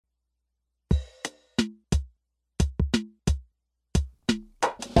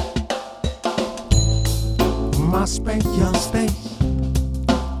space, your space.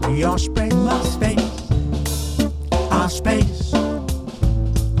 Your space, my space. Our space.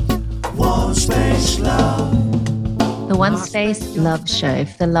 One space love. The One Space Love Show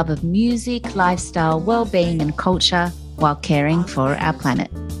for the love of music, lifestyle, well-being and culture while caring for our planet.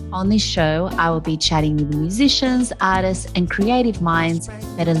 On this show, I will be chatting with musicians, artists and creative minds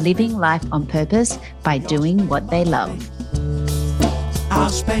that are living life on purpose by doing what they love. Our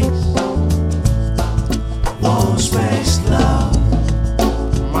space. One space love.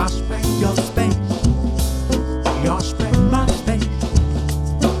 My space, your space. Your space, my space.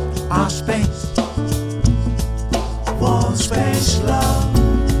 Our space. One space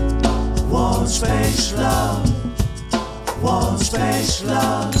love. One space love. One space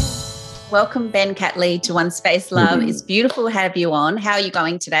love. Welcome, Ben Catley, to One Space Love. It's beautiful to have you on. How are you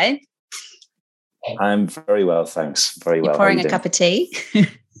going today? I'm very well, thanks. Very well. You're pouring a cup of tea.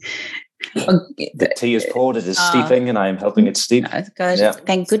 The tea is poured, it is steeping, and I am helping it steep. Oh, God, yeah.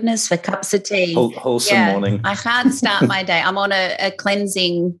 Thank goodness for cups of tea. Wholesome morning. I can't start my day. I'm on a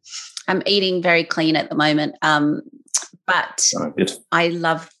cleansing. I'm eating very clean at the moment. But I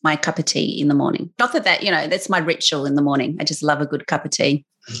love my cup of tea in the morning. Not that, that's my ritual in the morning. I just love a good cup of tea.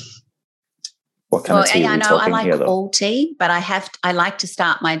 What kind of tea are we talking I like here, though? all tea, but I like to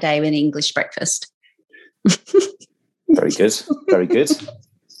start my day with an English breakfast. Very good. Very good.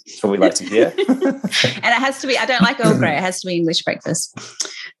 That's what we like to hear. And it has to be, I don't like Earl Grey, it has to be English breakfast.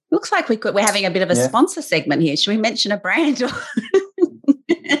 Looks like we're having a bit of a sponsor segment here. Should we mention a brand?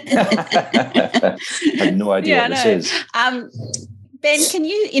 I have no idea what this is. Ben, can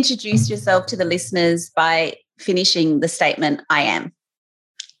you introduce yourself to the listeners by finishing the statement, I am?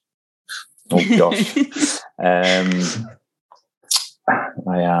 Oh, gosh. I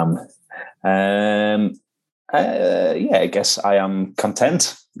am. I guess I am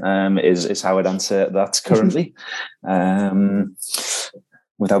content, is how I'd answer that currently.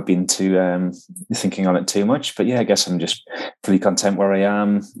 Without being too thinking on it too much. But yeah, I guess I'm just pretty content where I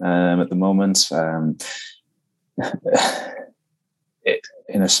am at the moment.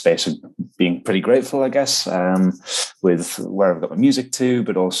 In a space of being pretty grateful, I guess, with where I've got my music to,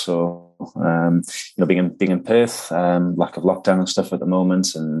 but also being in Perth, lack of lockdown and stuff at the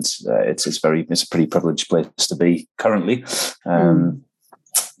moment, and it's a pretty privileged place to be currently. So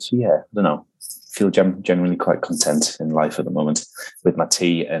yeah, I don't know. Feel genuinely quite content in life at the moment with my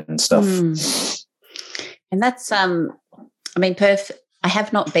tea and stuff. And that's, Perth, I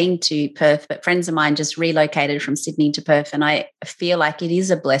have not been to Perth, but friends of mine just relocated from Sydney to Perth, and I feel like it is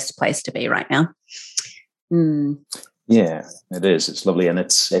a blessed place to be right now. Yeah, it is. It's lovely, and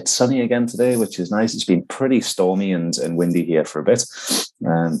it's sunny again today, which is nice. It's been pretty stormy and windy here for a bit,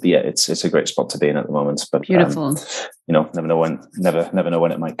 but yeah, it's a great spot to be in at the moment. But beautiful. Never know when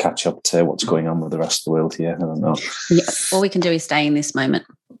it might catch up to what's going on with the rest of the world here. I don't know. Yeah, all we can do is stay in this moment.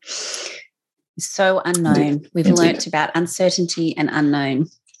 It's so unknown. We've learnt about uncertainty and unknown.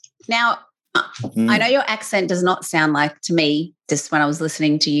 Now, I know your accent does not sound like, to me, just when I was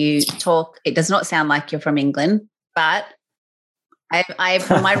listening to you talk, it does not sound like you're from England. But I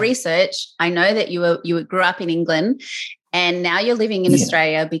from my research, I know that you grew up in England, and now you're living in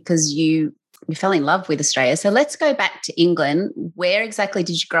Australia because you fell in love with Australia. So let's go back to England. Where exactly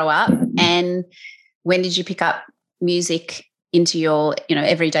did you grow up, and when did you pick up music into your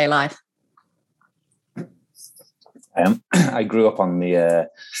everyday life? I grew up on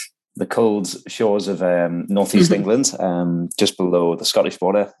the cold shores of northeast England, just below the Scottish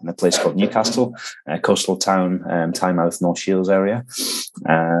border, in a place called Newcastle, a coastal town, Tynemouth, North Shields area.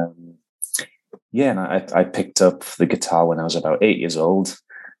 And I picked up the guitar when I was about 8 years old,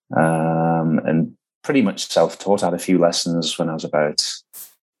 and pretty much self-taught. I had a few lessons when I was I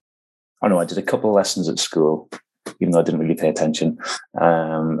did a couple of lessons at school, even though I didn't really pay attention.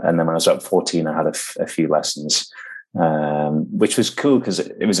 And then when I was about 14, I had a few lessons, which was cool because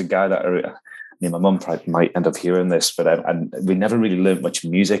it was a guy that my mum probably might end up hearing this, but we never really learnt much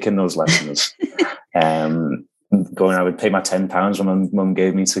music in those lessons. I would pay my £10 when my mum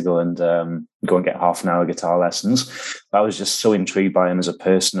gave me to go and get half an hour guitar lessons. But I was just so intrigued by him as a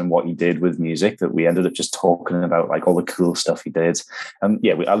person and what he did with music that we ended up just talking about like all the cool stuff he did. And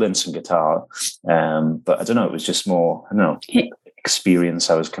I learned some guitar, but I don't know, it was just more,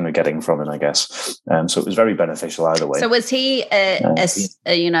 experience I was kind of getting from it, I guess. So it was very beneficial either way. So was he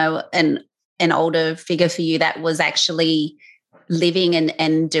an older figure for you that was actually living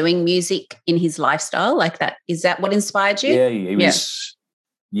and doing music in his lifestyle like that? Is that what inspired you? Yeah, he was.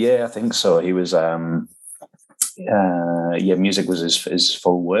 Yeah, I think so. He was. music was his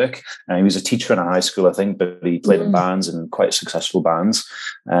full work. He was a teacher in a high school, I think, but he played in bands and quite successful bands.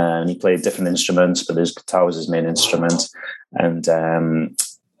 And he played different instruments, but his guitar was his main instrument. And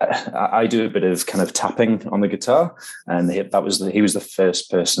I do a bit of kind of tapping on the guitar, and he was the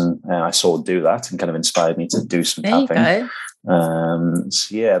first person I saw do that, and kind of inspired me to do some tapping. There you go.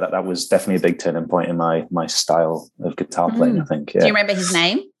 So yeah, that was definitely a big turning point in my style of guitar playing, I think. Yeah. Do you remember his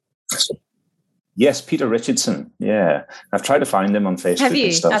name? Yes, Peter Richardson. Yeah, I've tried to find him on Facebook. Have you?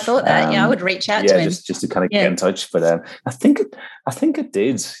 And stuff. I thought that. I would reach out to him. just to kind of get in touch. But I think it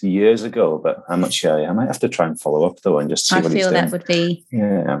did years ago, but I'm not sure. I might have to try and follow up though, and just see what he's doing. I feel that would be.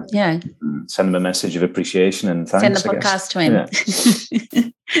 Yeah. Send him a message of appreciation and thanks. Send the podcast to him.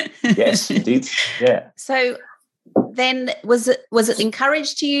 Yeah. Yes, indeed. Yeah. So then, was it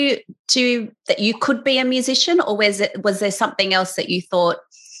encouraged to you that you could be a musician, or was there something else that you thought?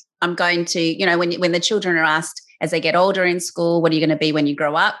 I'm going to, when the children are asked as they get older in school, what are you going to be when you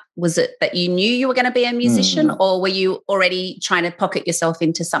grow up? Was it that you knew you were going to be a musician, or were you already trying to pocket yourself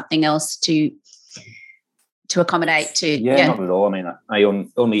into something else to accommodate to? Yeah, not at all. I mean, I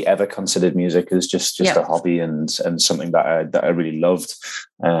only ever considered music as just a hobby and something that I really loved.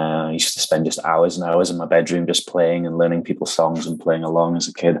 I used to spend just hours and hours in my bedroom just playing and learning people's songs and playing along as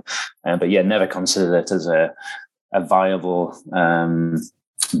a kid. But never considered it as a viable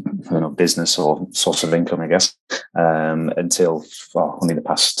business or source of income, I guess, until only the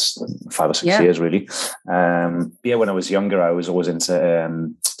past 5 or 6 years, really. When I was younger, I was always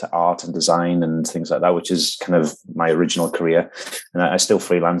into to art and design and things like that, which is kind of my original career. And I still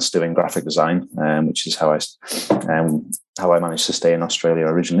freelance doing graphic design, which is how I managed to stay in Australia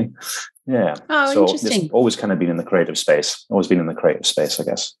originally. Yeah. Oh, so interesting. Always kind of been in the creative space. Always been in the creative space, I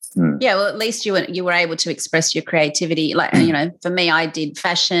guess. Yeah, well, at least you were able to express your creativity. Like, for me, I did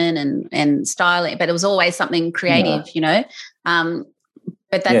fashion and styling, but it was always something creative,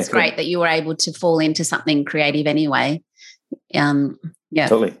 But that's great that you were able to fall into something creative anyway.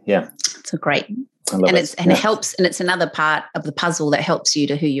 Totally. Yeah. It's a great, it helps, and it's another part of the puzzle that helps you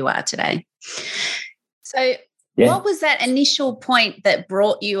to who you are today. So, what was that initial point that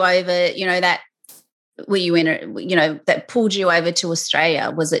brought you over? That were you in that pulled you over to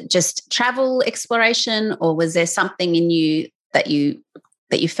Australia? Was it just travel exploration, or was there something in you that you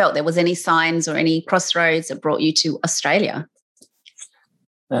felt there was any signs or any crossroads that brought you to Australia?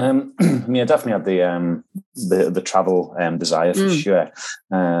 I definitely had the travel desire for sure.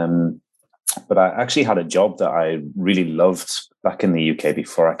 But I actually had a job that I really loved back in the UK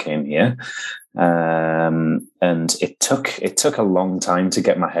before I came here. And it took a long time to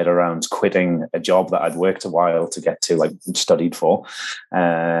get my head around quitting a job that I'd worked a while to get to, like studied for.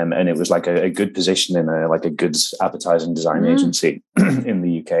 And it was like a good position in a good advertising design agency in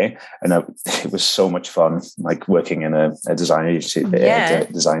the UK. And it was so much fun, like working in a design agency.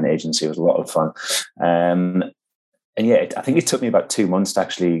 Design agency was a lot of fun. I think it took me about 2 months to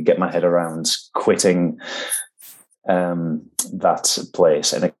actually get my head around quitting that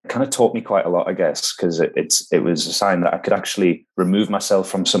place, and it kind of taught me quite a lot, I guess, because it was a sign that I could actually remove myself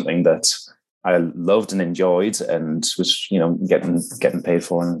from something that I loved and enjoyed and was getting paid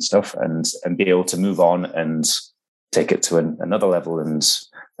for and stuff, and be able to move on and take it to another level and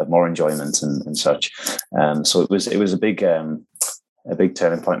have more enjoyment and such. So it was a big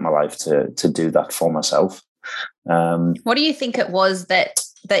turning point in my life to do that for myself. What do you think it was that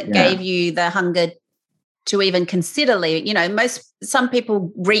gave you the hunger to even consider leaving? Some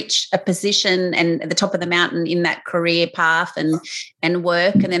people reach a position and at the top of the mountain in that career path and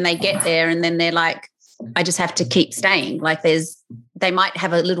work, and then they get there and then they're like, I just have to keep staying. Like they might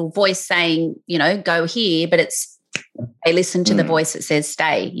have a little voice saying, go here, but they listen to the voice that says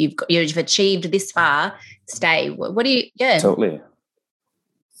stay. You've achieved this far, stay. What do you? Yeah, totally.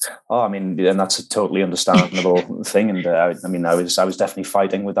 Oh, I mean, and that's a totally understandable thing. And I was definitely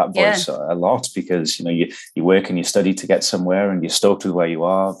fighting with that voice a lot, because you work and you study to get somewhere, and you're stoked with where you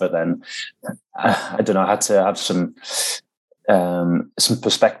are. But then I don't know, I had to have some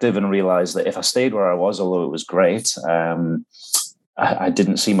perspective and realize that if I stayed where I was, although it was great, I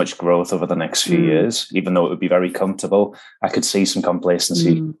didn't see much growth over the next few years, even though it would be very comfortable. I could see some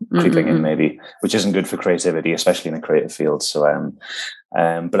complacency creeping in, maybe, which isn't good for creativity, especially in a creative field. So,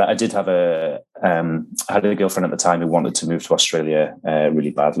 but I did have I had a girlfriend at the time who wanted to move to Australia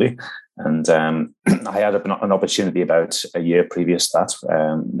really badly. And I had an opportunity about a year previous to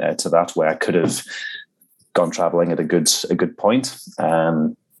that where I could have gone traveling at a good point.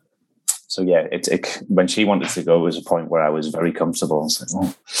 So yeah, when she wanted to go, it was a point where I was very comfortable.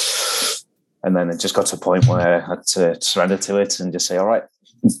 And then it just got to a point where I had to surrender to it and just say, all right,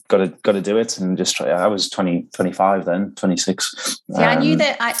 got to do it and just try. I was 25 then, 26. Yeah, I knew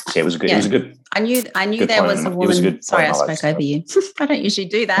that. It was good. Yeah. It was a good. I knew there was a woman. Sorry, I spoke over you. I don't usually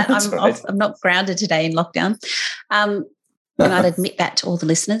do that. I'm not grounded today in lockdown. And I'd admit that to all the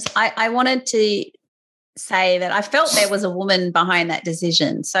listeners. I wanted to say that I felt there was a woman behind that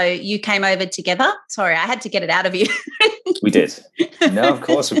decision. So you came over together. Sorry, I had to get it out of you. We did. No, of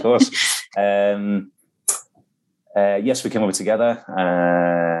course. Yes, we came over together,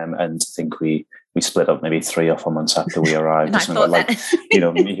 and I think we split up maybe 3 or 4 months after we arrived.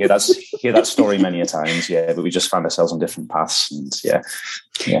 You hear that story many a times, yeah. But we just found ourselves on different paths, and yeah.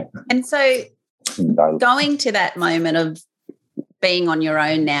 And so, going to that moment of being on your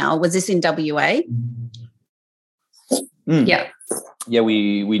own now, was this in WA? Yeah,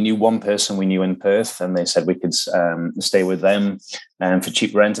 we knew one person we knew in Perth, and they said we could stay with them for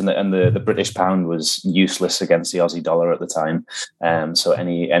cheap rent, and the British pound was useless against the Aussie dollar at the time. So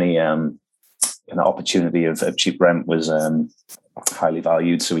any kind of opportunity of cheap rent was highly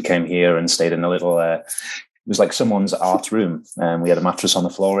valued. So we came here and stayed in a little. It was like someone's art room, and we had a mattress on the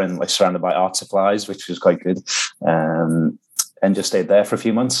floor and like surrounded by art supplies, which was quite good. And just stayed there for a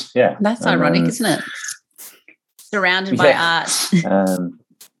few months. Yeah, that's ironic, isn't it? Surrounded by art.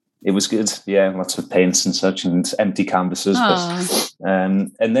 It was good. Yeah, lots of paints and such, and empty canvases. But,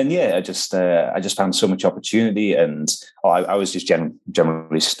 and then I just found so much opportunity, and I was just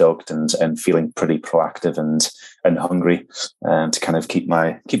generally stoked and feeling pretty proactive and hungry to kind of keep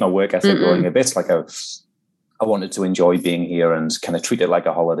my work ethic going a bit. Like I wanted to enjoy being here and kind of treat it like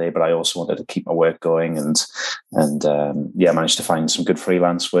a holiday, but I also wanted to keep my work going and managed to find some good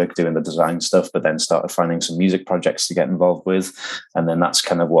freelance work doing the design stuff, but then started finding some music projects to get involved with. And then that's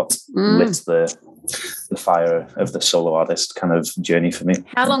kind of what lit the fire of the solo artist kind of journey for me.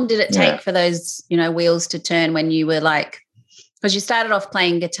 How long did it take for those, wheels to turn when you were like, because you started off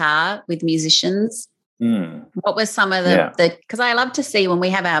playing guitar with musicians? What were some of the because I love to see when we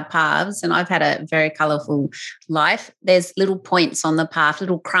have our paths, and I've had a very colourful life, there's little points on the path,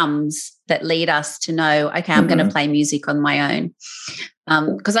 little crumbs that lead us to know, okay, I'm going to play music on my own.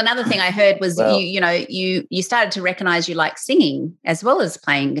 Because another thing I heard was you started to recognise you like singing as well as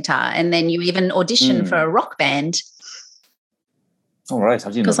playing guitar, and then you even auditioned for a rock band. All right, how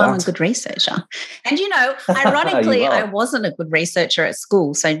do you know that? Because I'm a good researcher. And, ironically, I wasn't a good researcher at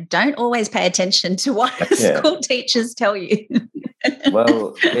school, so don't always pay attention to what school teachers tell you.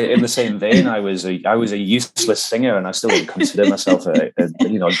 Well, in the same vein, I was a useless singer, and I still wouldn't consider myself a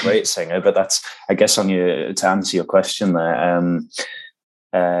great singer. But that's, I guess, to answer your question there.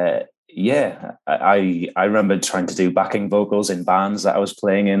 I remember trying to do backing vocals in bands that I was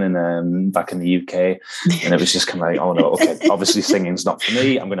playing in and back in the UK, and it was just kind of like, oh no, okay, obviously singing's not for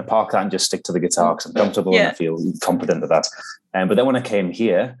me. I'm going to park that and just stick to the guitar because I'm comfortable and I feel confident at that. But then when I came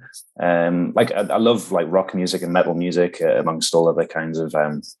here, I love like rock music and metal music amongst all other kinds of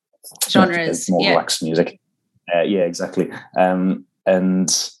genres, more relaxed music. Exactly.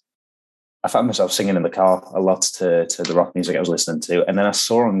 And I found myself singing in the car a lot to the rock music I was listening to. And then I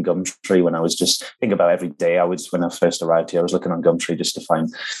saw on Gumtree when I was think about every day when I first arrived here, I was looking on Gumtree just to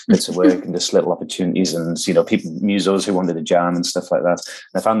find bits of work and just little opportunities and, people, musos who wanted to jam and stuff like that.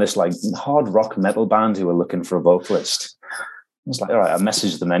 And I found this like hard rock metal band who were looking for a vocalist. I was like, all right, I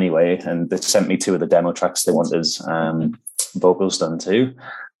messaged them anyway. And they sent me 2 of the demo tracks they wanted vocals done too.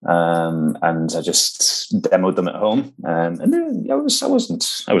 And I just demoed them at home. And then I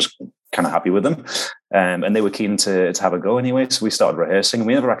was kind of happy with them, and they were keen to have a go anyway. So we started rehearsing.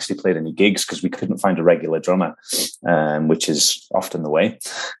 We never actually played any gigs because we couldn't find a regular drummer, which is often the way.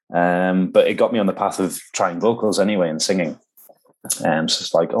 But it got me on the path of trying vocals anyway and singing. So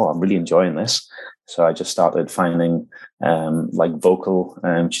it's like, oh, I'm really enjoying this. So I just started finding like vocal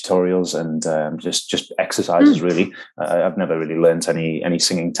tutorials and just exercises. Really, I've never really learned any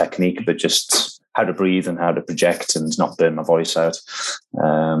singing technique, but just how to breathe and how to project and not burn my voice out.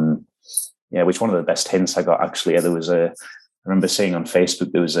 Which one of the best hints I got actually, I remember seeing on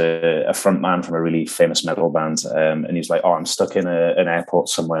Facebook, there was a front man from a really famous metal band, and he's like, oh, I'm stuck in an airport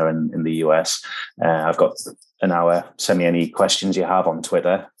somewhere in the US. I've got an hour, send me any questions you have on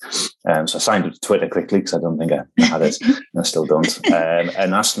Twitter. So I signed up to Twitter quickly because I don't think I had it, and I still don't.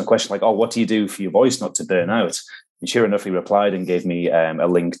 And asked him a question like, oh, what do you do for your voice not to burn out? And sure enough, he replied and gave me a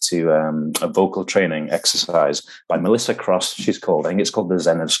link to a vocal training exercise by Melissa Cross, she's called. I think it's called The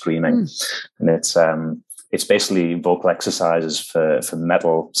Zen of Screaming. And it's basically vocal exercises for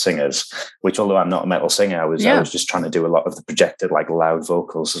metal singers, which, although I'm not a metal singer, I was just trying to do a lot of the projected, like, loud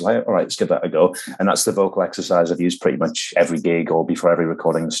vocals. So like, all right, let's give that a go. And that's the vocal exercise I've used pretty much every gig or before every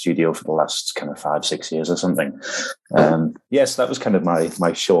recording in the studio for the last kind of 5-6 years or something. Yes, that was kind of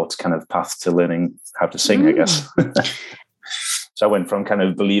my short kind of path to learning how to sing, I guess. So I went from kind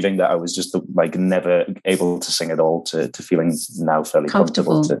of believing that I was just like never able to sing at all to feeling now fairly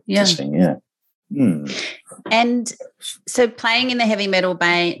comfortable to sing. Yeah. And so playing in the heavy metal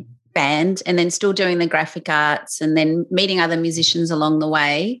band and then still doing the graphic arts and then meeting other musicians along the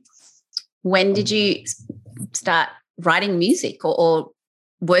way, when did you start writing music or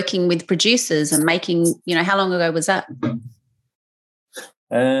working with producers and making, how long ago was that?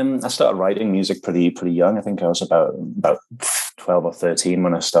 I started writing music pretty young. I think I was about 12 or 13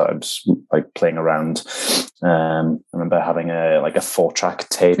 when I started like playing around. I remember having a 4-track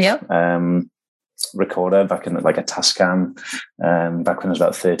tape recorder back in like a Tascam back when I was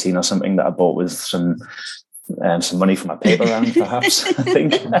about 13 or something, that I bought with some money from my paper round, perhaps. I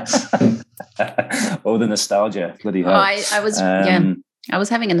think. Oh, the nostalgia, bloody hell! I was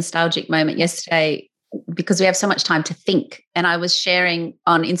having a nostalgic moment yesterday because we have so much time to think, and I was sharing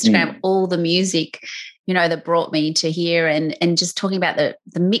on Instagram all the music that brought me to here, and just talking about the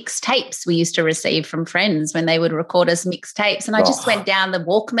mixtapes we used to receive from friends when they would record us mixtapes. And I just went down the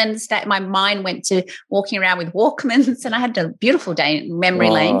Walkman state. My mind went to walking around with Walkmans, and I had a beautiful day in memory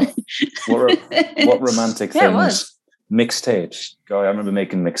lane. What romantic things. It was. Mixtapes. God, I remember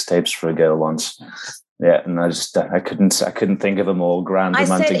making mixtapes for a girl once. Yeah, and I couldn't think of a more grand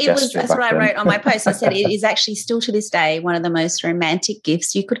romantic gesture. That's what I wrote on my post. I said it is actually still to this day one of the most romantic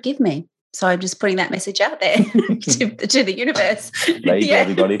gifts you could give me. So I'm just putting that message out there to the universe. There you go,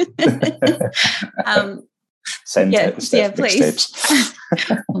 everybody. Send please.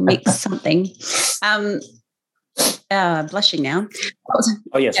 We'll mix something. Blushing now.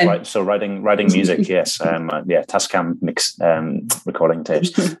 Oh yes, right. So writing music, yes. Tascam mix recording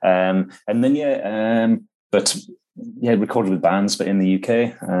tapes, and then recorded with bands, but in the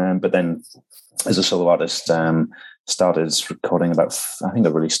UK. But then as a solo artist, started recording I think I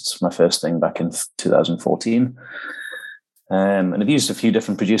released my first thing back in 2014. And I've used a few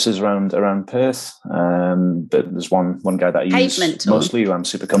different producers around Perth. But there's one guy that I use mostly who I'm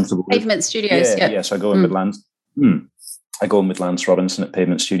super comfortable with. Pavement Studios. Yeah. So I go in with Lance Robinson at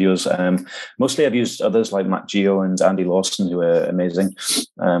Pavement Studios. Mostly I've used others like Matt Geo and Andy Lawson, who are amazing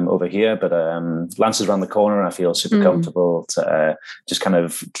over here. But Lance is around the corner, and I feel super comfortable to just kind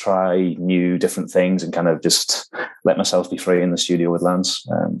of try new different things and kind of just let myself be free in the studio with Lance.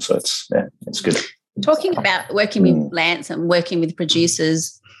 So it's good. Talking about working with Lance and working with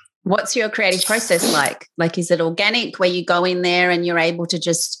producers, what's your creative process like? Like, is it organic where you go in there and you're able to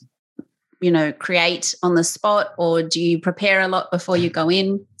just create on the spot, or do you prepare a lot before you go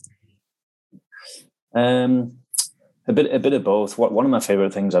in? A bit of both. One of my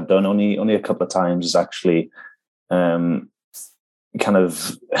favorite things I've done only a couple of times is actually kind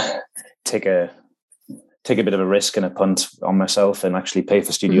of take a bit of a risk and a punt on myself and actually pay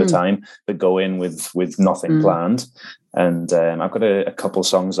for studio time, but go in with nothing planned. And I've got a couple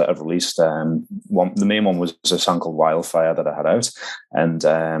songs that I've released. The main one was a song called Wildfire that I had out, and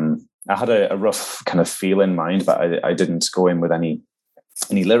I had a rough kind of feel in mind, but I didn't go in with any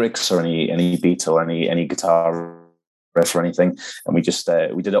lyrics or any beat or any guitar riff or anything. And we just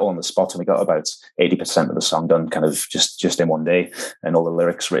we did it all on the spot, and we got about 80% of the song done kind of just in one day, and all the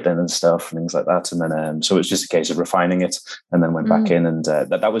lyrics written and stuff and things like that. And then so it was just a case of refining it, and then went back in, and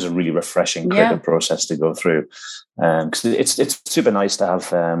that was a really refreshing creative process to go through, because it's super nice to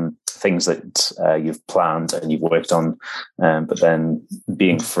have things that you've planned and you've worked on, but then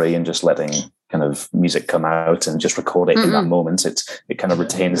being free and just letting kind of music come out and just record it in that moment. It kind of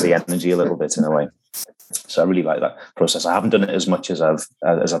retains the energy a little bit in a way. So I really like that process. I haven't done it as much as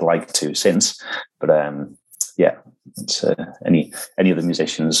I'd like to since, but it's any of the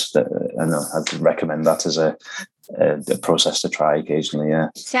musicians that I know, I'd recommend that as a process to try occasionally. Yeah,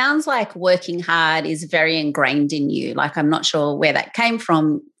 sounds like working hard is very ingrained in you. Like, I'm not sure where that came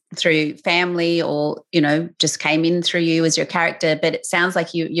from, through family or just came in through you as your character, but it sounds like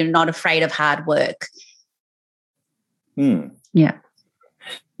you're not afraid of hard work.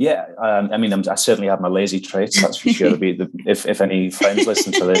 Yeah, I mean, I certainly have my lazy traits, that's for sure. If any friends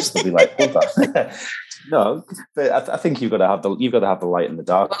listen to this, they'll be like, "Hold on." No, but I think you've got to have the light in the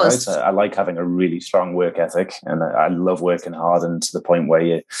dark, right? I like having a really strong work ethic, and I love working hard, and to the point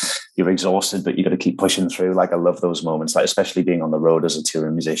where you're exhausted, but you got to keep pushing through. Like I love those moments, like especially being on the road as a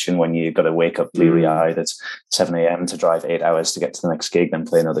touring musician when you got to wake up bleary eyed at 7 a.m. to drive 8 hours to get to the next gig, then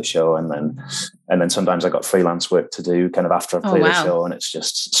play another show, and then sometimes I got freelance work to do kind of after I've played a show, and it's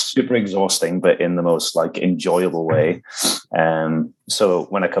just super exhausting, but in the most like enjoyable way. So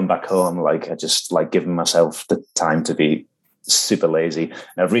when I come back home, like I just like giving myself the time to be super lazy.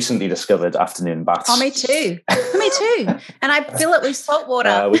 And I've recently discovered afternoon baths. Oh, me too. Me too. And I fill it with salt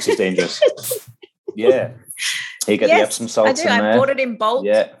water, which is dangerous. Yeah, you get the Epsom salts. I do. I bought it in bulk.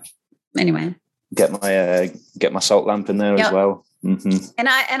 Yeah. Anyway, get my salt lamp in there as well. Mm-hmm. And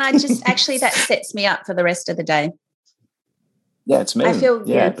I just actually that sets me up for the rest of the day. Yeah, it's amazing. I feel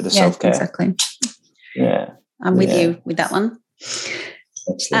bit of self-care. Exactly. Yeah, I'm with you with that one.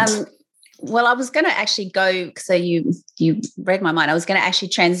 Excellent. Well, I was going to actually go, so you read my mind. I was going to actually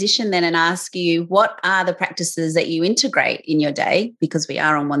transition then and ask you, what are the practices that you integrate in your day, because we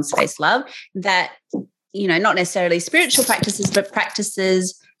are on One Space Love, that, not necessarily spiritual practices, but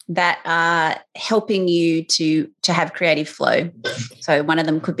practices that are helping you to have creative flow. So one of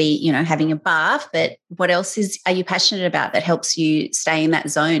them could be, having a bath, but what else are you passionate about that helps you stay in that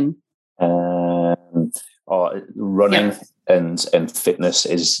zone? Running. Yep. And fitness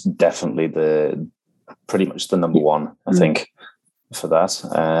is definitely pretty much the number one, I think, for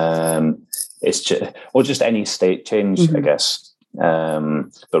that. It's just any state change, I guess.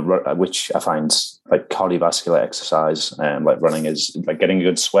 But which I find like cardiovascular exercise, like running is like getting a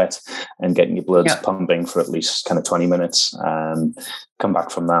good sweat and getting your blood pumping for at least kind of 20 minutes. Come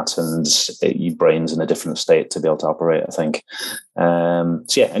back from that and your brain's in a different state to be able to operate, I think. So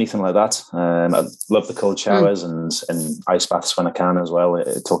yeah, anything like that. I love the cold showers and ice baths when I can as well,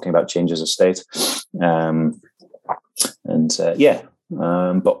 talking about changes of state. But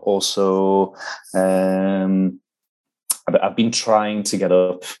also I've been trying to get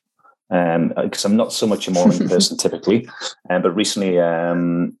up because I'm not so much a morning person typically, but recently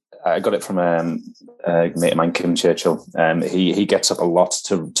I got it from a mate of mine, Kim Churchill. He gets up a lot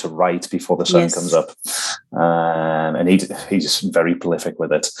to write before the sun comes up, and he's very prolific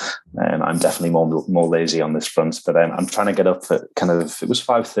with it. I'm definitely more lazy on this front, but I'm trying to get up at it was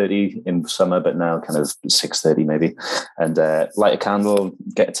 5:30 in summer, but now kind of 6:30 maybe, and light a candle,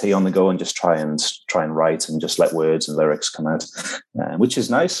 get a tea on the go, and just try and write and just let words and lyrics come out, which is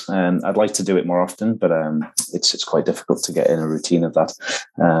nice. I'd like to do it more often, but it's quite difficult to get in a routine of that.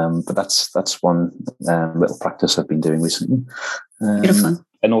 But that's one little practice I've been doing recently. Beautiful.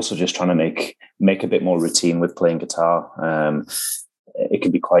 And also just trying to make a bit more routine with playing guitar. It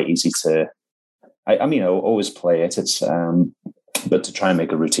can be quite easy to, I always play it. It's but to try and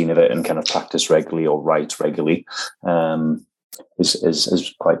make a routine of it and kind of practice regularly or write regularly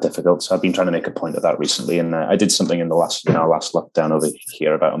is quite difficult. So I've been trying to make a point of that recently, and I did something in the last lockdown over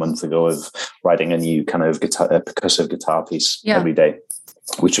here about a month ago of writing a new kind of percussive guitar piece every day,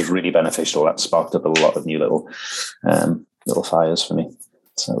 which was really beneficial. That sparked up a lot of new little fires for me.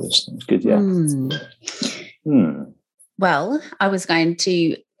 So it was good, yeah. Well, I was going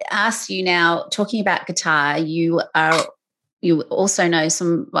to ask you now, talking about guitar, you also know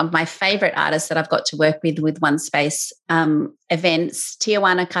some of my favorite artists that I've got to work with One Space events,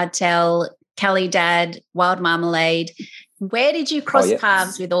 Tijuana Cartel, Cali Dad, Wild Marmalade. Where did you cross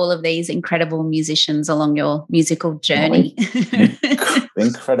paths with all of these incredible musicians along your musical journey?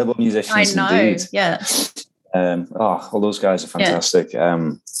 Incredible musicians, I know, indeed. Yeah. All those guys are fantastic.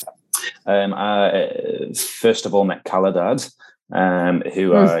 I first of all met Caladad,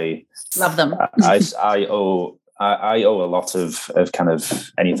 who I love them. I owe a lot of kind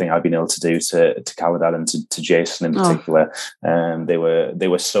of anything I've been able to do to Caladad and to Jason in particular. They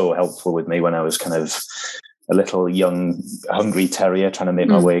were so helpful with me when I was kind of a little young, hungry terrier trying to make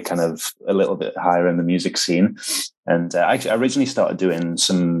my way kind of a little bit higher in the music scene. And I originally started doing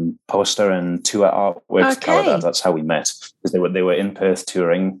some poster and tour artwork for Caladad. That's how we met, because they were in Perth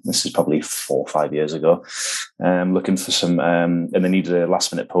touring. This is probably 4 or 5 years ago, looking for some, and they needed a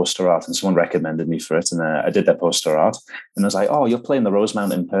last minute poster art, and someone recommended me for it. And I did their poster art, and I was like, "Oh, you're playing the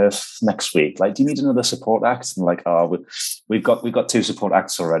Rosemount in Perth next week. Like, do you need another support act?" And like, "Oh, we've got 2 support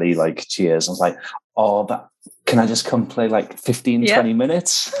acts already. Like, cheers." I was like, "Oh, but can I just come play like 15, 20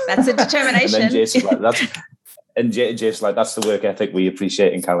 minutes?" That's a determination. And then Jason, like, Jason, like, that's the work ethic we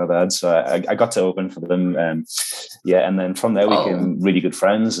appreciate in Caladad. So I got to open for them. And then from there we became really good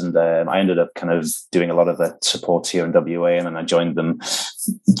friends. And I ended up kind of doing a lot of the supports here in WA. And then I joined them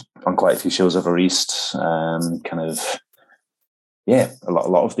on quite a few shows over East. A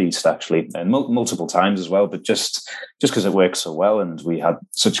lot of the East actually, and multiple times as well. But just because it works so well, and we had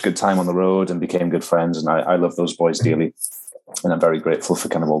such a good time on the road and became good friends. And I love those boys dearly. I'm very grateful for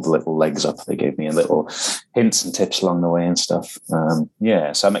kind of all the little legs up they gave me and little hints and tips along the way and stuff. So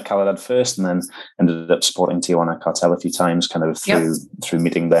I met Calidad first, and then ended up supporting Tijuana Cartel a few times, kind of through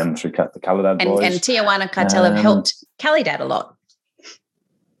meeting them through the Calidad boys. And Tijuana Cartel have helped Calidad a lot.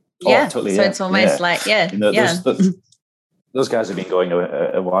 Yeah, totally. So it's almost like those guys have been going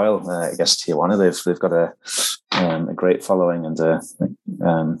a while. I guess Tijuana, they've got a great following and a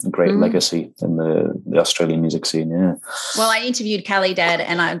great legacy in the Australian music scene. Yeah. Well, I interviewed Calidad,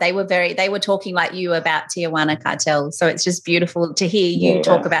 and they were talking like you about Tijuana Cartel. So it's just beautiful to hear you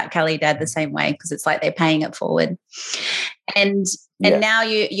talk about Calidad the same way, because it's like they're paying it forward. And now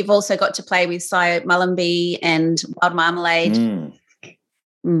you've also got to play with Cy Mullumbee and Wild Marmalade.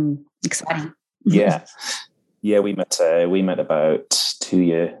 Exciting. Yeah, we met about 2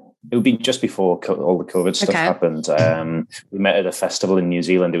 years. It would be just before all the COVID stuff happened. We met at a festival in New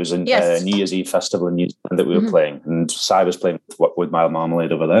Zealand. It was a New Year's Eve festival in New Zealand that we were playing, and Cy was playing with Mild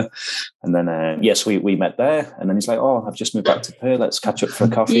Marmalade over there. And then, we met there. And then he's like, "Oh, I've just moved back to Perth. Let's catch up for a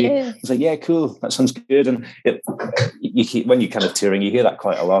coffee." I was like, "Yeah, cool. That sounds good." And when you're kind of touring, you hear that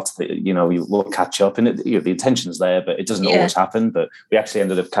quite a lot. That, you will catch up, and the intention's there, but it doesn't always happen. But we actually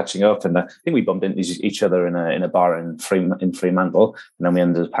ended up catching up, and I think we bumped into each other in a bar in Fremantle, and then we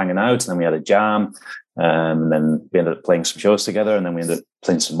ended up hanging out, and then we had a jam, and then we ended up playing some shows together, and then we ended up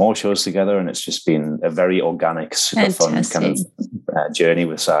playing some more shows together, and it's just been a very organic, super fun kind of journey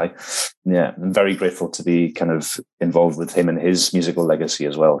with Cy. Yeah, I'm very grateful to be kind of involved with him and his musical legacy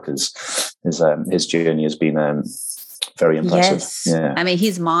as well, because his journey has been very impressive. Yes. Yeah. I mean,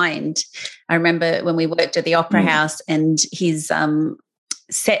 his mind. I remember when we worked at the Opera House, and his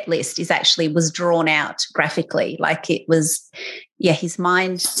set list was drawn out graphically, like it was. Yeah, his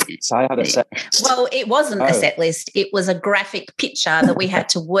mind. So I had a set list. Well, it wasn't a set list. It was a graphic picture that we had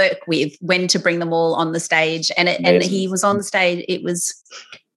to work with when to bring them all on the stage. And he was on the stage. It was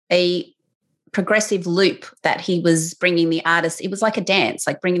a progressive loop that he was bringing the artist. It was like a dance,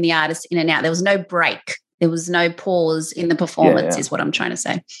 like bringing the artist in and out. There was no break. There was no pause in the performance, is what I'm trying to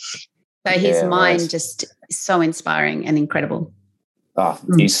say. So his mind just is so inspiring and incredible.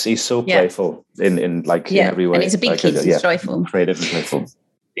 He's so playful in every way. And he's a big kid. He's joyful, creative, and playful.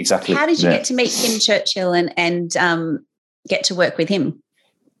 Exactly. How did you get to meet Kim Churchill and get to work with him?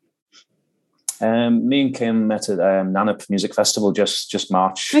 Me and Kim met at Nannup Music Festival just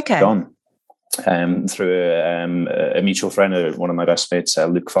March gone. Through a mutual friend, one of my best mates,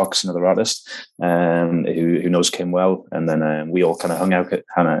 Luke Fox, another artist, who knows Kim well, and then we all kind of hung out at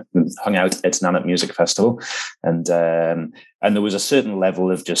Nannup Music Festival, and there was a certain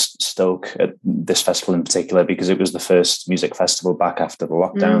level of just stoke at this festival in particular, because it was the first music festival back after the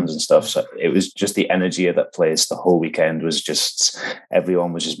lockdowns and stuff. So it was just the energy of that place. The whole weekend was just,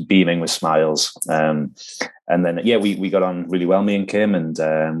 everyone was just beaming with smiles. And then, we got on really well, me and Kim, and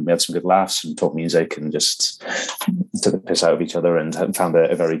we had some good laughs and talked music and just took the piss out of each other, and found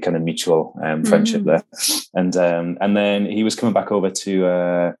a very kind of mutual friendship there. And then he was coming back over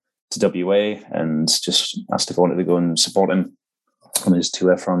to WA, and just asked if I wanted to go and support him on his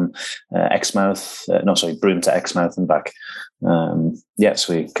tour from Broome to Exmouth and back.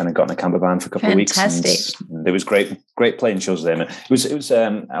 So we kind of got in a camper van for a couple of weeks. And it was great playing shows with him. It was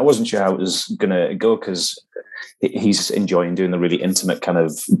I wasn't sure how it was going to go, because he's enjoying doing the really intimate kind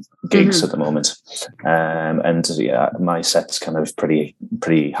of gigs at the moment. My set's kind of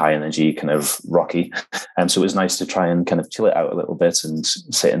pretty high energy, kind of rocky. So it was nice to try and kind of chill it out a little bit and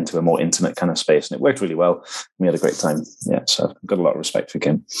sit into a more intimate kind of space. And it worked really well. We had a great time. Yeah. So I've got a lot of respect for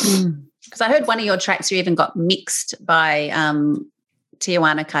Kim. Because I heard one of your tracks you even got mixed by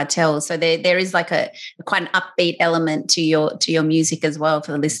Tijuana Cartel. So there is like a quite an upbeat element to your music as well,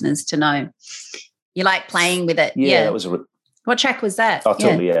 for the listeners to know. You like playing with it. Yeah. That was what track was that? Oh,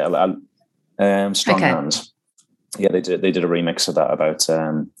 totally. Yeah. Strong Hands. Yeah, they did a remix of that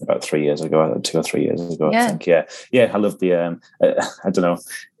about 3 years ago, 2 or 3 years ago, I think. Yeah. I love the. I don't know,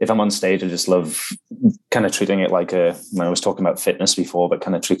 if I'm on stage, I just love kind of treating it like I was talking about fitness before, but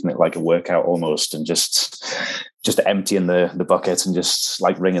kind of treating it like a workout almost, and just emptying the bucket and just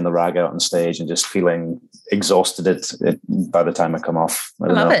like wringing the rag out on stage and just feeling exhausted by the time I come off. I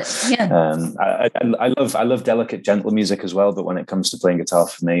love it. Yeah. I love delicate, gentle music as well, but when it comes to playing guitar,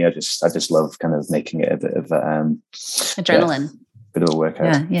 for me, I just love kind of making it a bit of adrenaline, bit of a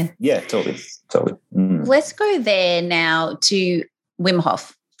workout. Yeah, totally. Let's go there now to Wim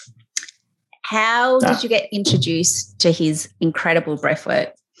Hof. How did you get introduced to his incredible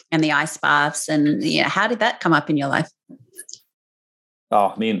breathwork and the ice baths, and how did that come up in your life?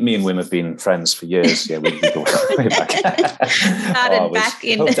 Oh, me and Wim have been friends for years. Yeah, we go way back. Started back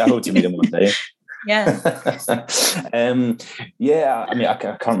in. I hope to meet him one day. Yeah. Yeah, I mean, I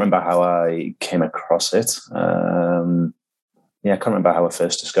can't remember how I came across it. I can't remember how I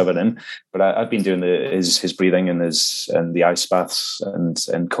first discovered him, but I've been doing his breathing and the ice baths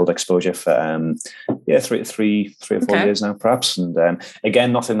and cold exposure for 3 or 4 years now, perhaps. And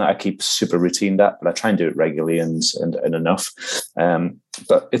again, nothing that I keep super routined at, but I try and do it regularly and enough.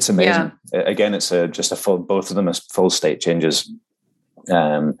 But it's amazing. Yeah. Again, it's just both of them are full state changes.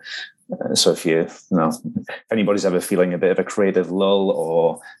 So if if anybody's ever feeling a bit of a creative lull,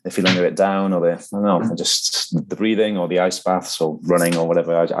 or they're feeling a bit down, or just the breathing or the ice baths or running or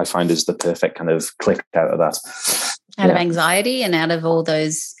whatever, I find is the perfect kind of click out of that. Out of anxiety and out of all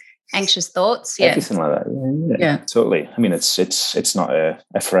those anxious thoughts. Yeah. Everything like that. Yeah. Totally. I mean, it's not a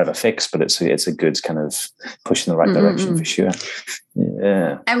forever fix, but it's a good kind of push in the right direction for sure.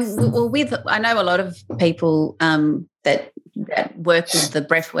 Yeah. And I know a lot of people that work with the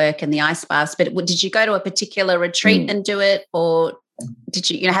breath work and the ice baths, but did you go to a particular retreat and do it, or did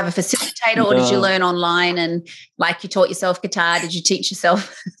you have a facilitator, or did you learn online and like you taught yourself guitar? Did you teach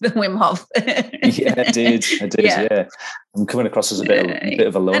yourself the Wim Hof? Yeah, I did. Yeah. I'm coming across as a bit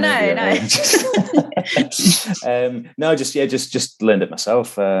of a loner. No, just learned it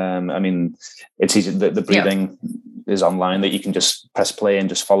myself. I mean, it's easy. The breathing is online that you can just press play and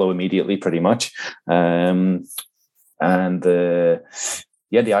just follow immediately, pretty much. And the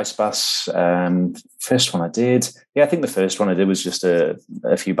ice baths, first one I did. Yeah, I think the first one I did was just a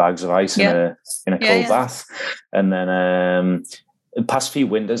few bags of ice in a cold bath. And then the past few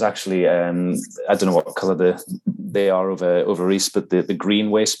winters, actually, I don't know what colour they are over east, but the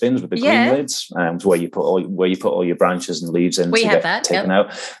green waste bins with the green lids, where you put all your branches and leaves in taken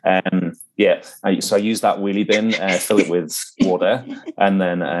out. So I use that wheelie bin, fill it with water, and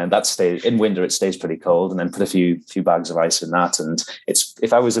then that stays in winter. It stays pretty cold, and then put a few bags of ice in that. And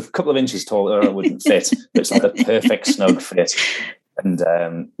if I was a couple of inches taller, it wouldn't fit. But it's like the perfect snug fit. And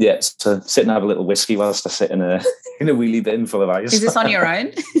so sit and have a little whiskey whilst I sit in a wheelie bin full of ice. Is this on your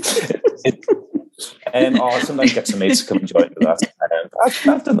own? Sometimes get some mates to come and join with that.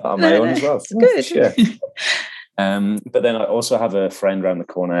 I've done that on my own as well. Good. Sure. But then I also have a friend around the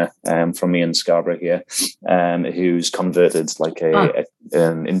corner from me in Scarborough here, who's converted like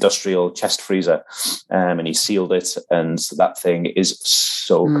an industrial chest freezer, and he sealed it, and that thing is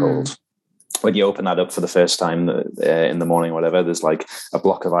so cold. When you open that up for the first time in the morning or whatever, there's like a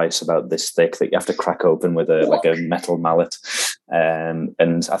block of ice about this thick that you have to crack open with a metal mallet. And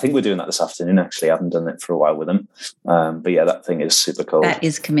I think we're doing that this afternoon, actually. I haven't done it for a while with him. But yeah, that thing is super cold. That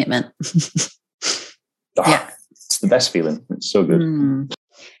is commitment. It's the best feeling. It's so good.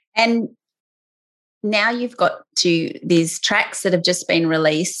 And now you've got to these tracks that have just been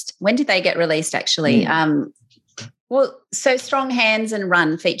released. When did they get released, actually? So Strong Hands and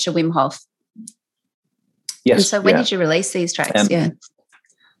Run feature Wim Hof. Yes. And so when did you release these tracks?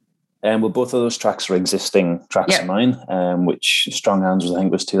 Well, both of those tracks are existing tracks of mine, which Strong Hands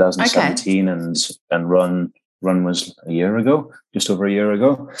was 2017, and Run was a year ago, just over a year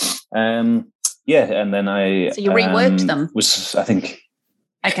ago. And then So you reworked them? I think.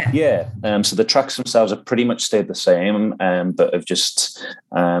 Okay. Yeah. So the tracks themselves have pretty much stayed the same, but have just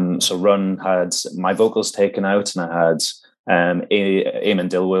so Run had my vocals taken out, and I had Eamon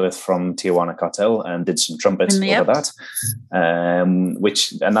Dilworth from Tijuana Cartel and did some trumpets over that. And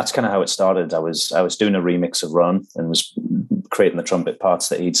that's kind of how it started. I was doing a remix of Run and was creating the trumpet parts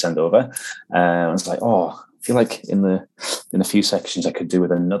that he'd sent over. I was like, I feel like in a few sections I could do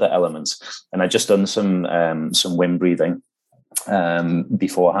with another element. And I just done some Wim breathing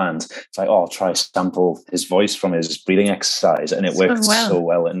beforehand. It's like, I'll try sample his voice from his breathing exercise, and it worked so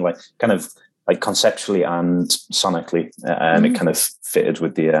well, and like kind of like conceptually and sonically, it kind of fitted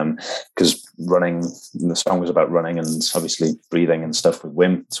with the because the song was about running and obviously breathing and stuff with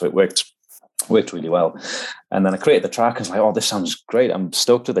Wim, so it worked really well. And then I created the track and was like, this sounds great, I'm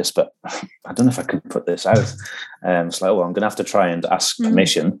stoked with this, but I don't know if I can put this out. It's like, I'm gonna have to try and ask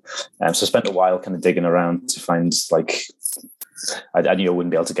permission. So I spent a while kind of digging around to find, like, I knew I wouldn't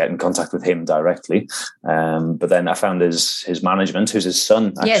be able to get in contact with him directly, but then I found his management, who's his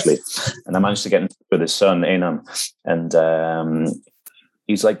son, actually. And I managed to get in touch with his son, Einam, and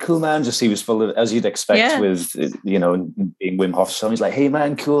he's like, cool, man. Just he was full of, as you'd expect with, being Wim Hof's son. He's like, hey,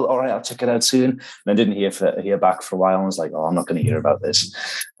 man, cool. All right, I'll check it out soon. And I didn't hear back for a while. I was like, I'm not going to hear about this.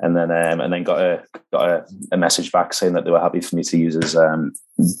 And then got a message back saying that they were happy for me to use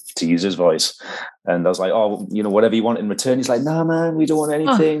his voice. And I was like, whatever you want in return. He's like, nah, man, we don't want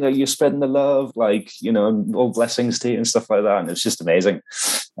anything. Like, you're spreading the love, like, all blessings to you and stuff like that. And it's just amazing.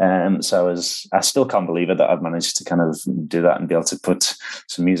 So I still can't believe it that I've managed to kind of do that and be able to put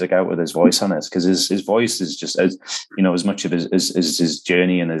some music out with his voice on it, because his voice is just, as much of his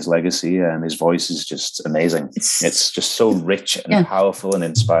journey and his legacy, and his voice is just amazing. It's just so rich and powerful and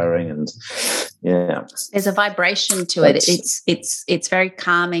inspiring, and there's a vibration to it. It's very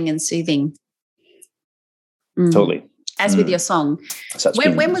calming and soothing. Totally. As with your song.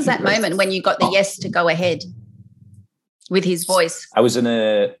 When was that moment when you got the yes to go ahead with his voice? I was in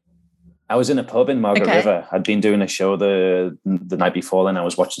a pub in Margaret River. I'd been doing a show the night before, then I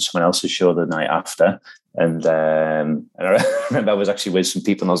was watching someone else's show the night after. And I remember I was actually with some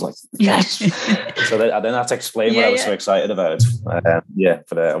people and I was like, yes. So I then had to explain what I was so excited about.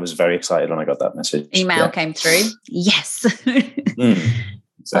 But I was very excited when I got that message. Email came through. Yes.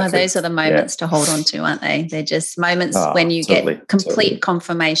 Exactly. Those are the moments to hold on to, aren't they? They're just moments when you get complete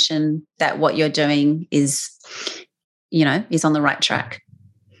confirmation that what you're doing is on the right track.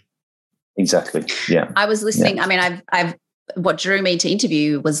 Exactly. Yeah. I was listening. I mean, I've what drew me to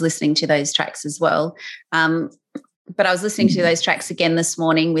interview was listening to those tracks as well. But I was listening to those tracks again this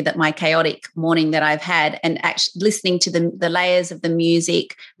morning with my chaotic morning that I've had, and actually listening to the layers of the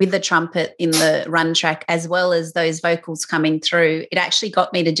music with the trumpet in the run track, as well as those vocals coming through. It actually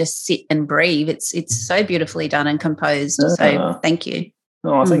got me to just sit and breathe. It's so beautifully done and composed. So thank you.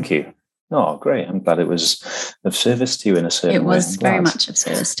 Oh, thank you. Oh, great. I'm glad it was of service to you in a certain way. It was very much of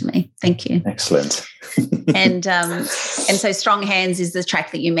service to me. Thank you. Excellent. And so Strong Hands is the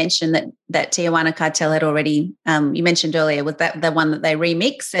track that you mentioned that Tijuana Cartel had already, you mentioned earlier, was that the one that they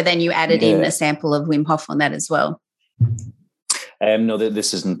remixed? So then you added in a sample of Wim Hof on that as well. No,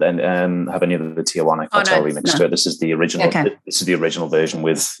 this isn't have any of the Tijuana Cartel remix to it. This is the original. Okay. This is the original version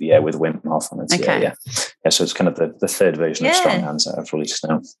with Wim Hof on it. Okay. Yeah. So it's kind of the third version of Strong Hands that I've released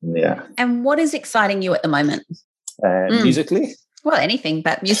now. Yeah. And what is exciting you at the moment? Musically? Well, anything,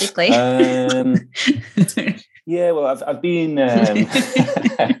 but musically. Yeah, well, I've been. Musically,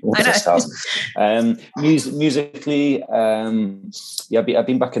 I've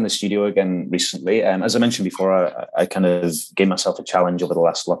been back in the studio again recently. As I mentioned before, I kind of gave myself a challenge over the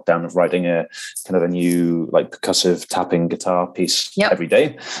last lockdown of writing a kind of a new percussive tapping guitar piece every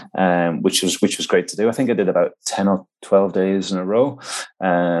day, which was great to do. I think I did about 10 or 12 days in a row,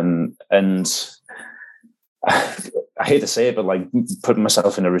 and I hate to say it, but putting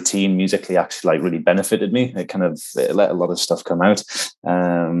myself in a routine musically actually really benefited me. It let a lot of stuff come out.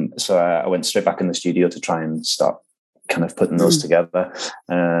 So I went straight back in the studio to try and start kind of putting those together.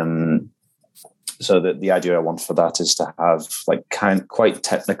 So the idea I want for that is to have quite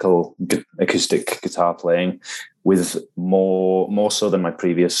technical acoustic guitar playing with more so than my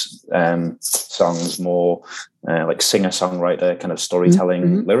previous songs, more singer-songwriter kind of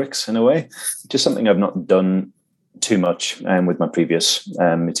storytelling lyrics in a way. Just something I've not done too much with my previous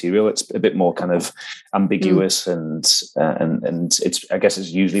material. It's a bit more kind of ambiguous and I guess it's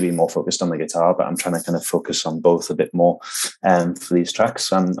usually been more focused on the guitar, but I'm trying to kind of focus on both a bit more for these tracks.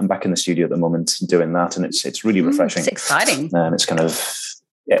 So I'm back in the studio at the moment doing that, and it's really refreshing. It's exciting. It's kind of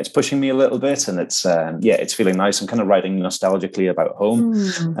it's pushing me a little bit, and it's feeling nice. I'm kind of writing nostalgically about home,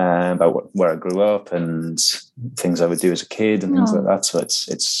 about where I grew up and things I would do as a kid and things like that. So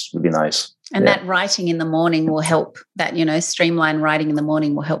it's really nice. And that writing in the morning will help that, streamline writing in the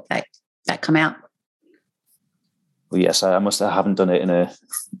morning will help that come out. Well, yes, I haven't done it in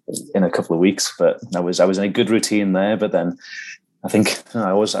a couple of weeks, but I was in a good routine there. But then I think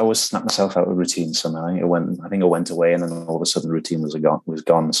I always snap myself out of routine somehow. I think I went away, and then all of a sudden routine was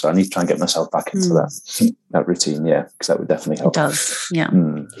gone. So I need to try and get myself back into that routine. Yeah, because that would definitely help. It does. Yeah.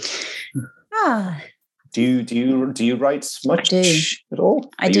 Do you write much at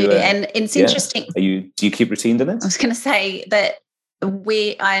all? I do, and it's interesting. Do you keep routine in it? I was going to say that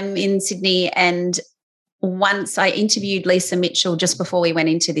I'm in Sydney, and once I interviewed Lisa Mitchell just before we went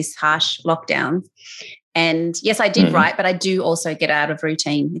into this harsh lockdown. And yes, I did write, but I do also get out of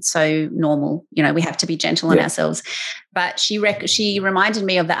routine. It's so normal. We have to be gentle on ourselves. But she reminded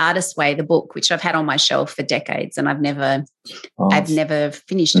me of The Artist's Way, the book, which I've had on my shelf for decades, and I've never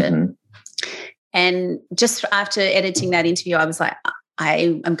finished it. And just after editing that interview, I was like,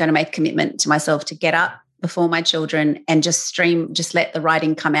 I am going to make a commitment to myself to get up before my children and just let the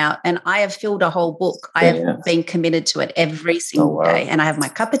writing come out. And I have filled a whole book. I have been committed to it every single day. And I have my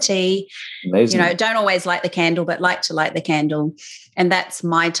cup of tea. Amazing. Don't always light the candle, but like to light the candle. And that's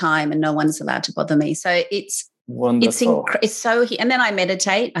my time, and no one's allowed to bother me. So it's wonderful. It's so, and then I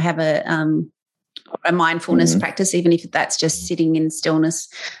meditate. I have a mindfulness practice, even if that's just sitting in stillness.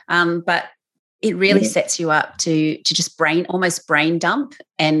 But it really sets you up to just almost brain dump,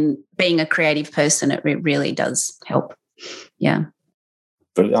 and being a creative person, it really does help. Yeah.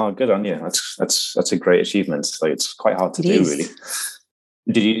 Brilliant. Oh, good on you. That's a great achievement. Like, it's quite hard to do, really.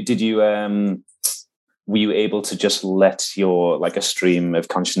 Did you were you able to just let your, like, a stream of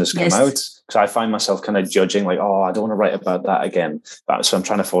consciousness come out? Because I find myself kind of judging, like, oh, I don't want to write about that again. So I'm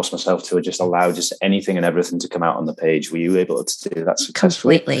trying to force myself to just allow just anything and everything to come out on the page. Were you able to do that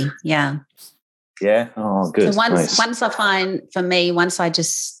successfully? Completely, yeah. Yeah. Oh, good. So once I find, for me, once I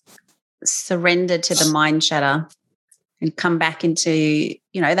just surrender to the mind chatter and come back into,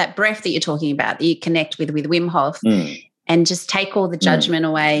 that breath that you're talking about, that you connect with Wim Hof, and just take all the judgment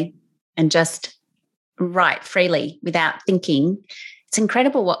away and just write freely without thinking. It's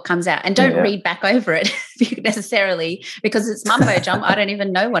incredible what comes out. And don't read back over it necessarily, because it's mumbo jump. I don't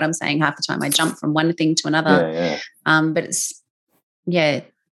even know what I'm saying half the time. I jump from one thing to another. But it's,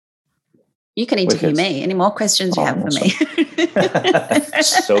 you can interview me. Any more questions you have for me?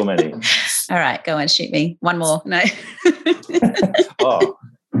 So many. All right, go on, shoot me. One more. No.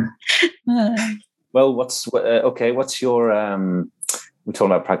 Well, what's your we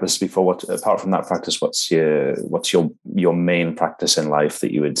talked about practice before. What, apart from that practice, what's your main practice in life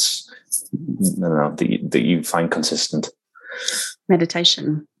that you would, that you find consistent?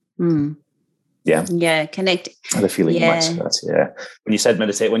 Meditation. Yeah, connect. I had a feeling you might say that. Yeah, when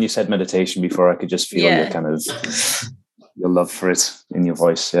you said meditation before, I could just feel your kind of your love for it in your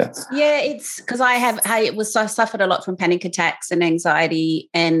voice. Yeah, it's because I suffered a lot from panic attacks and anxiety,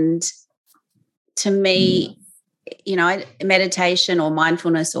 and to me, meditation or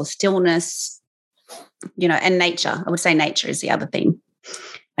mindfulness or stillness, and nature. I would say nature is the other thing.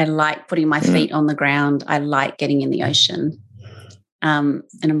 I like putting my feet on the ground. I like getting in the ocean. And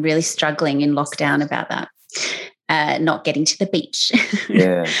I'm really struggling in lockdown about that, not getting to the beach.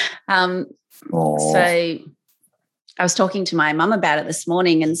 Yeah. So I was talking to my mum about it this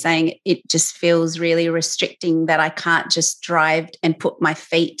morning and saying it just feels really restricting that I can't just drive and put my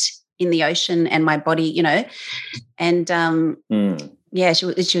feet in the ocean and my body, and she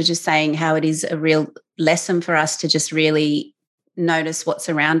was just saying how it is a real lesson for us to just really notice what's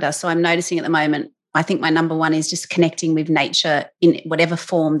around us. So I'm noticing at the moment, I think my number one is just connecting with nature in whatever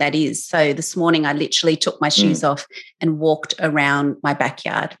form that is. So this morning I literally took my shoes off and walked around my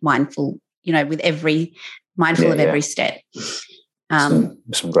backyard, mindful, of every step. Some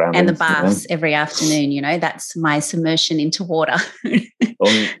grounding. And the baths every afternoon, that's my submersion into water.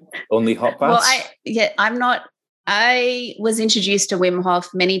 only hot baths? Well, I was introduced to Wim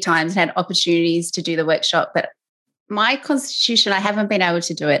Hof many times and had opportunities to do the workshop, but my constitution, I haven't been able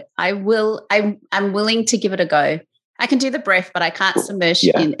to do it. I'm willing to give it a go. I can do the breath, but I can't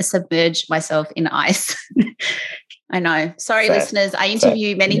submerge myself in ice. I know. Sorry, listeners. I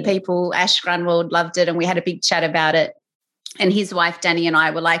interview many people. Ash Grunwald loved it, and we had a big chat about it. And his wife, Danny, and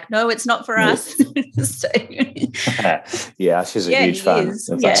I were like, no, it's not for us. So, she's a huge fan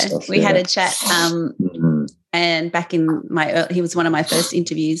of that stuff. We had a chat. And back in he was one of my first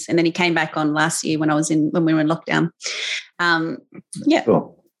interviews, and then he came back on last year when we were in lockdown.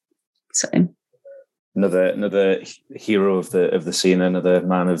 Cool. So another hero of the scene, another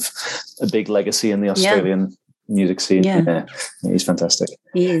man of a big legacy in the Australian music scene. Yeah, he's fantastic.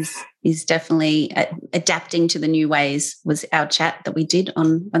 He is. He's definitely adapting to the new ways. Was our chat that we did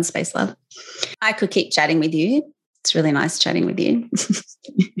on One Space Love. I could keep chatting with you. It's really nice chatting with you.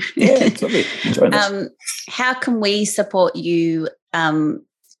 Yeah, it's lovely. Enjoying this. How can we support you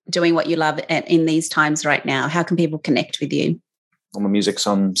doing what you love in these times right now? How can people connect with you? All my music's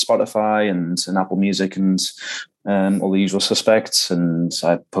on Spotify and Apple Music and all the usual suspects. And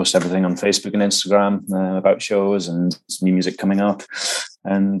I post everything on Facebook and Instagram about shows and new music coming up.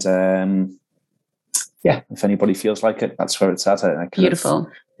 And if anybody feels like it, that's where it's at. Beautiful.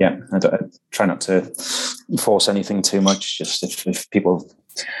 I try not to force anything too much. Just if people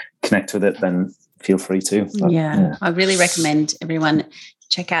connect with it, then feel free to. But, I really recommend everyone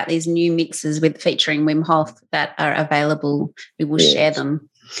check out these new mixes featuring Wim Hof that are available. We will share them.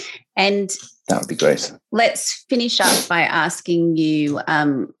 And that would be great. Let's finish up by asking you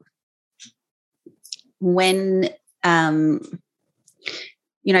when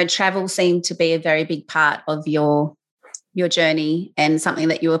travel seemed to be a very big part of your journey and something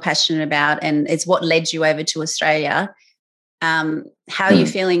that you were passionate about, and it's what led you over to Australia. How are you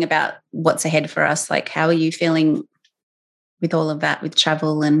feeling about what's ahead for us? Like, how are you feeling with all of that, with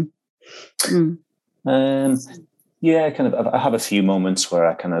travel and? I have a few moments where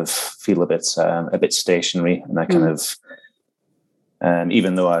I kind of feel a bit stationary, and I kind of,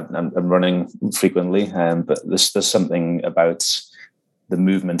 even though I'm running frequently, but there's something about the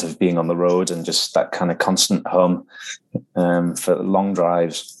movement of being on the road and just that kind of constant hum for long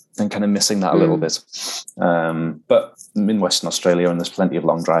drives. kind of missing that a little bit. But I'm in Western Australia, and there's plenty of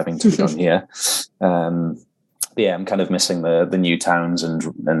long driving to be done here. Yeah, I'm kind of missing the new towns and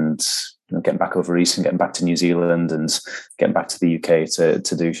getting back over east and getting back to New Zealand and getting back to the UK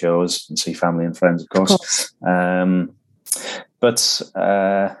to do shows and see family and friends, of course. But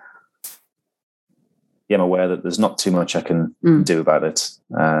I'm aware that there's not too much I can do about it.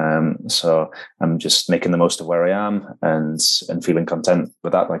 So I'm just making the most of where I am and feeling content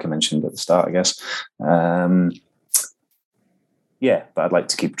with that, like I mentioned at the start, I guess. But I'd like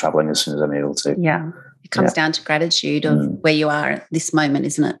to keep traveling as soon as I'm able to. Yeah. It comes down to gratitude of where you are at this moment,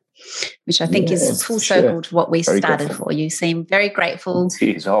 isn't it? Which I think is full circle to what we started for. You seem very grateful. And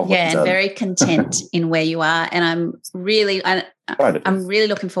very content in where you are. And I'm really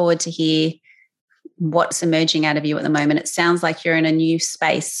looking forward to hear what's emerging out of you at the moment. It sounds like you're in a new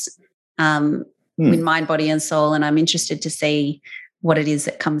space with mind, body and soul, and I'm interested to see what it is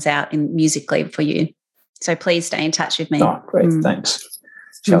that comes out in musically for you. So please stay in touch with me. Oh, great. Thanks.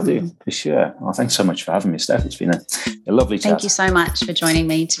 Shall do, for sure. Well, thanks so much for having me, Steph. It's been a lovely chat. Thank you so much for joining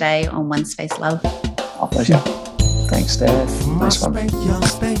me today on One Space Love. Our pleasure. Thanks, Steph. Nice one. Your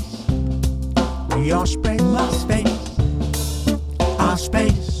space. Your space, my space. Our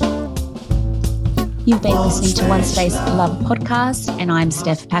space. You've been listening to One Space Love podcast, and I'm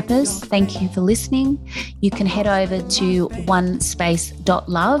Steph Pappas. Thank you for listening. You can head over to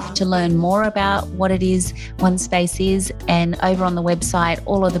onespace.love to learn more about what it is One Space is, and over on the website,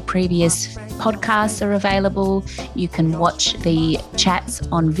 all of the previous podcasts are available. You can watch the chats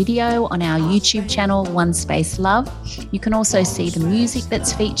on video on our YouTube channel, One Space Love. You can also see the music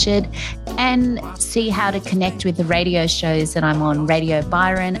that's featured and see how to connect with the radio shows that I'm on, Radio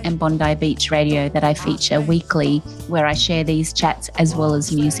Byron and Bondi Beach Radio, that I feature weekly, where I share these chats as well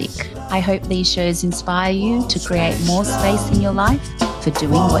as music. I hope these shows inspire you to create more space in your life for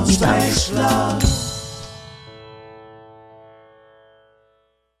doing what you love.